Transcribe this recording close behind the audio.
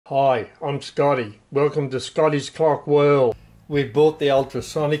Hi, I'm Scotty. Welcome to Scotties Clock World. We've brought the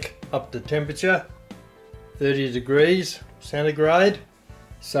ultrasonic up to temperature, 30 degrees centigrade.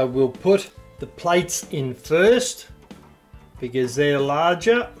 So we'll put the plates in first because they're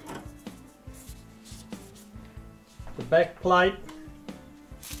larger. The back plate,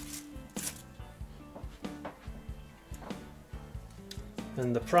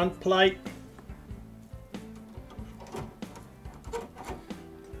 and the front plate.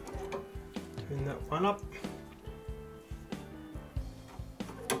 Turn that one up.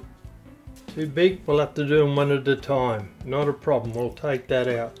 Too big, we'll have to do them one at a time. Not a problem, we'll take that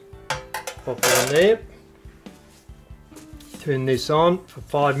out. Pop it on there. Turn this on for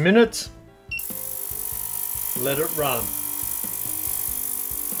 5 minutes. Let it run.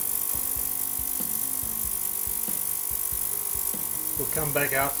 We'll come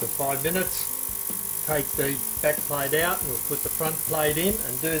back after 5 minutes, take the back plate out and we'll put the front plate in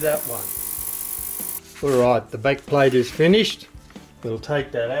and do that one. Alright, the back plate is finished. We'll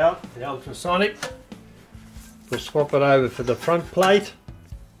take that out, the ultrasonic. We'll swap it over for the front plate.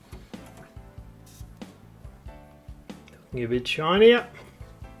 Looking a bit shinier.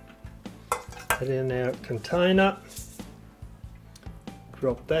 Put in our container.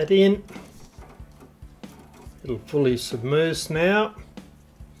 Drop that in. It'll fully submerge now.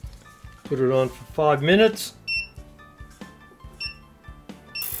 Put it on for 5 minutes.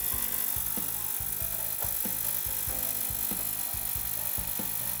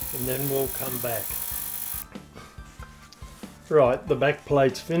 And then we'll come back. Right, the back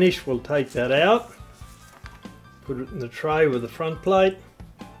plate's finished. We'll take that out. Put it in the tray with the front plate.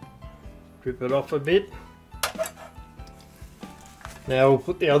 Drip it off a bit. Now we'll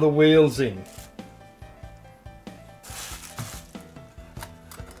put the other wheels in.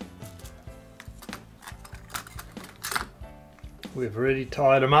 We've already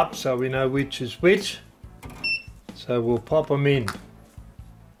tied them up so we know which is which. So we'll pop them in.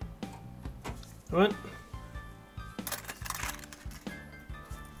 Right.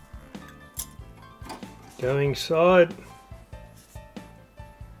 Going side.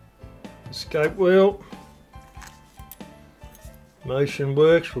 Escape wheel. Motion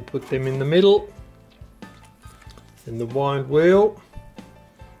works, we'll put them in the middle. And the wind wheel.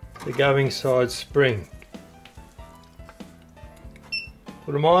 The going side spring.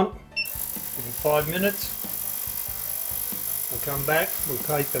 Put them on, give them 5 minutes. We'll come back, we'll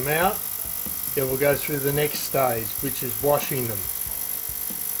take them out. Then we'll go through the next stage, which is washing them.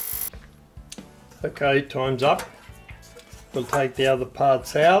 Okay, time's up. We'll take the other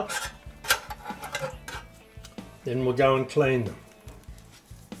parts out. Then we'll go and clean them.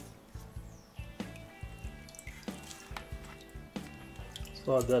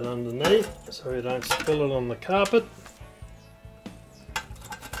 Slide that underneath so we don't spill it on the carpet.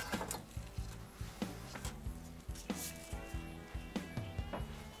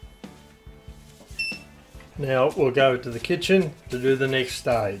 Now we'll go to the kitchen to do the next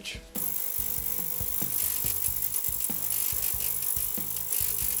stage.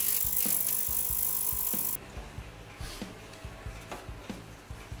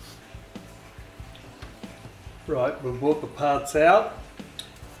 Right, we've brought the parts out.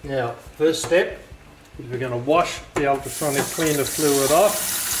 Now, first step is we're going to wash the ultrasonic cleaner fluid off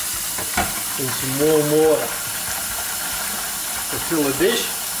in some warm water. We'll fill a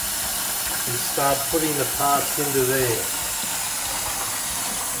dish and start putting the parts into there.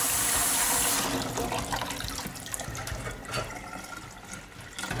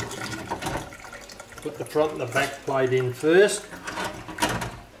 Put the front and the back plate in first.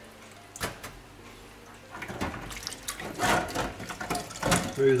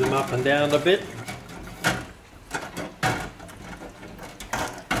 Move them up and down a bit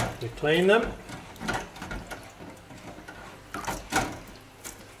to clean them.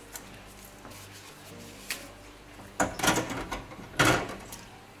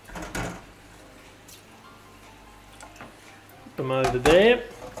 Put them over there.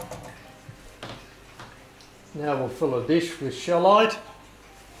 Now we'll fill a dish with shellite,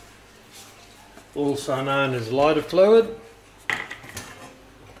 also known as lighter fluid.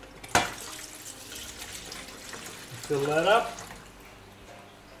 Fill that up.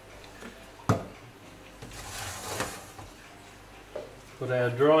 Put our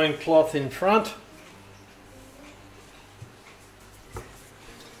drying cloth in front.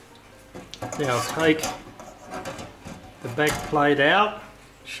 Now take the back plate out,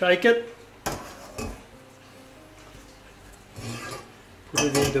 shake it, put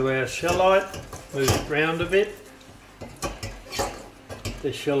it into our shellite, move it round a bit. The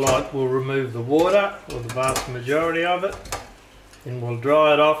shellite will remove the water, or the vast majority of it. and we'll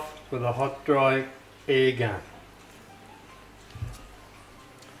dry it off with a hot dry air gun.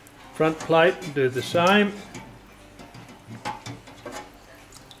 Front plate, do the same.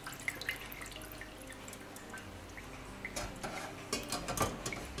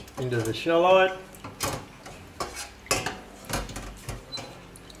 Into the shellite.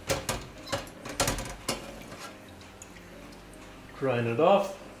 Drain it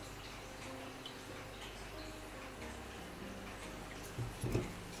off.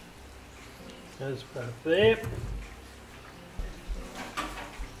 Goes both there.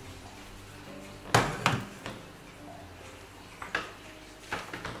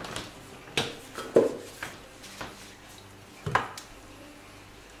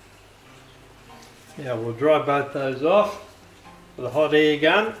 Now we'll dry both those off with a hot air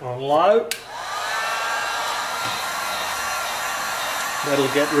gun on low.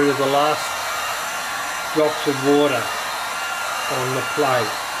 That'll get rid of the last drops of water on the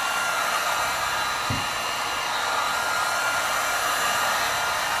plate.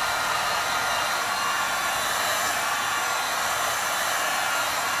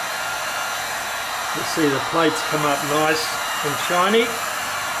 You see the plates come up nice and shiny.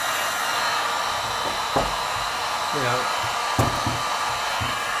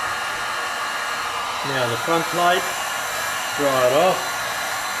 Now the front plate, dry it off.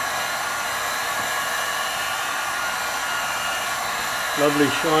 Lovely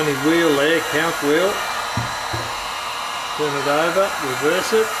shiny wheel there, count wheel. Turn it over,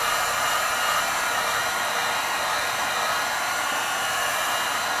 reverse it.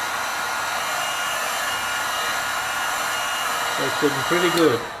 That's looking pretty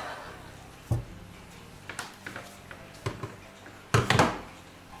good.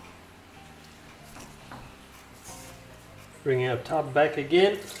 Bring our tub back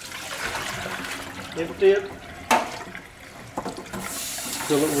again, empty it,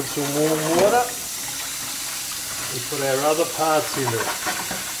 fill it with some warm water, and put our other parts in it.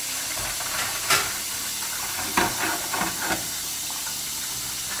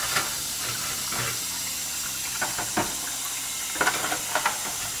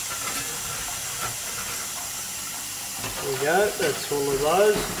 There we go, that's all of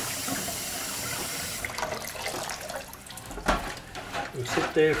those. We'll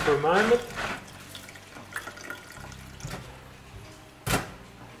sit there for a moment.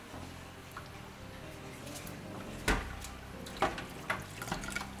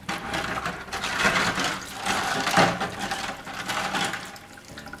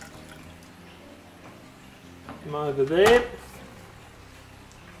 Come over there.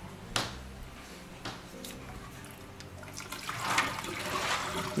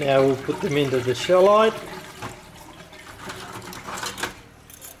 Now we'll put them into the shellite.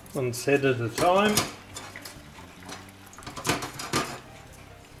 One set at a time.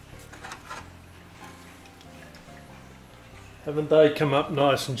 Haven't they come up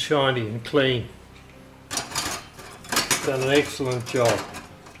nice and shiny and clean? Done an excellent job.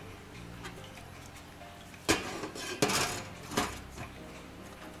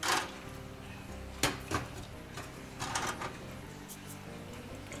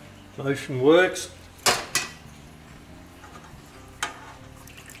 Motion works.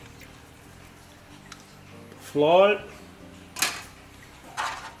 Fly.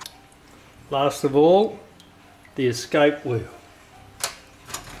 Last of all, the escape wheel.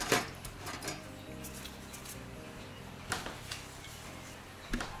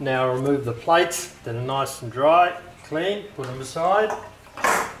 Now remove the plates that are nice and dry, clean, put them aside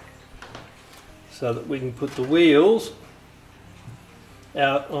so that we can put the wheels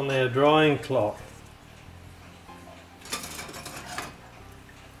out on our drying cloth.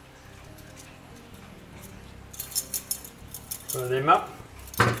 Throw them up.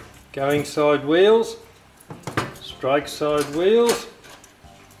 Going side wheels, strike side wheels.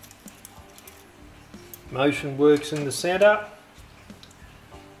 Motion works in the centre.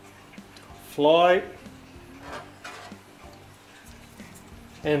 Fly.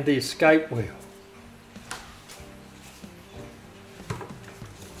 And the escape wheel.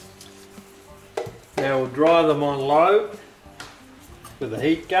 Now we'll dry them on low with a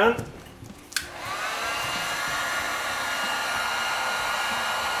heat gun.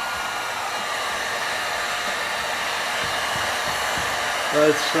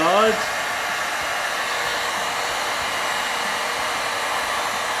 Both sides.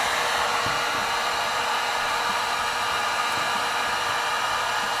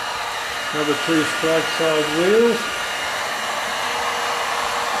 Another 2 strike side wheels.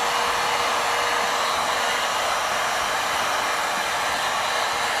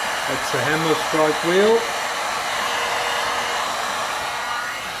 That's the hammer strike wheel.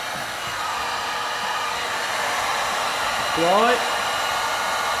 Right.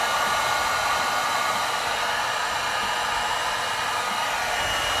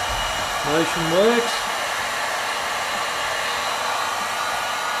 Motion works.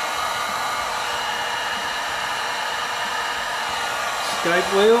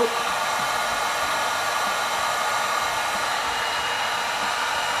 Escape wheel.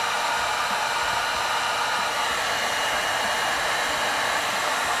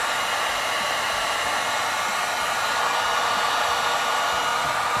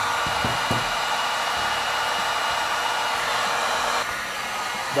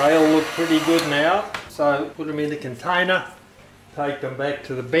 They all look pretty good now, so put them in the container, take them back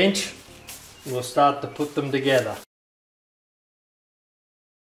to the bench, and we'll start to put them together.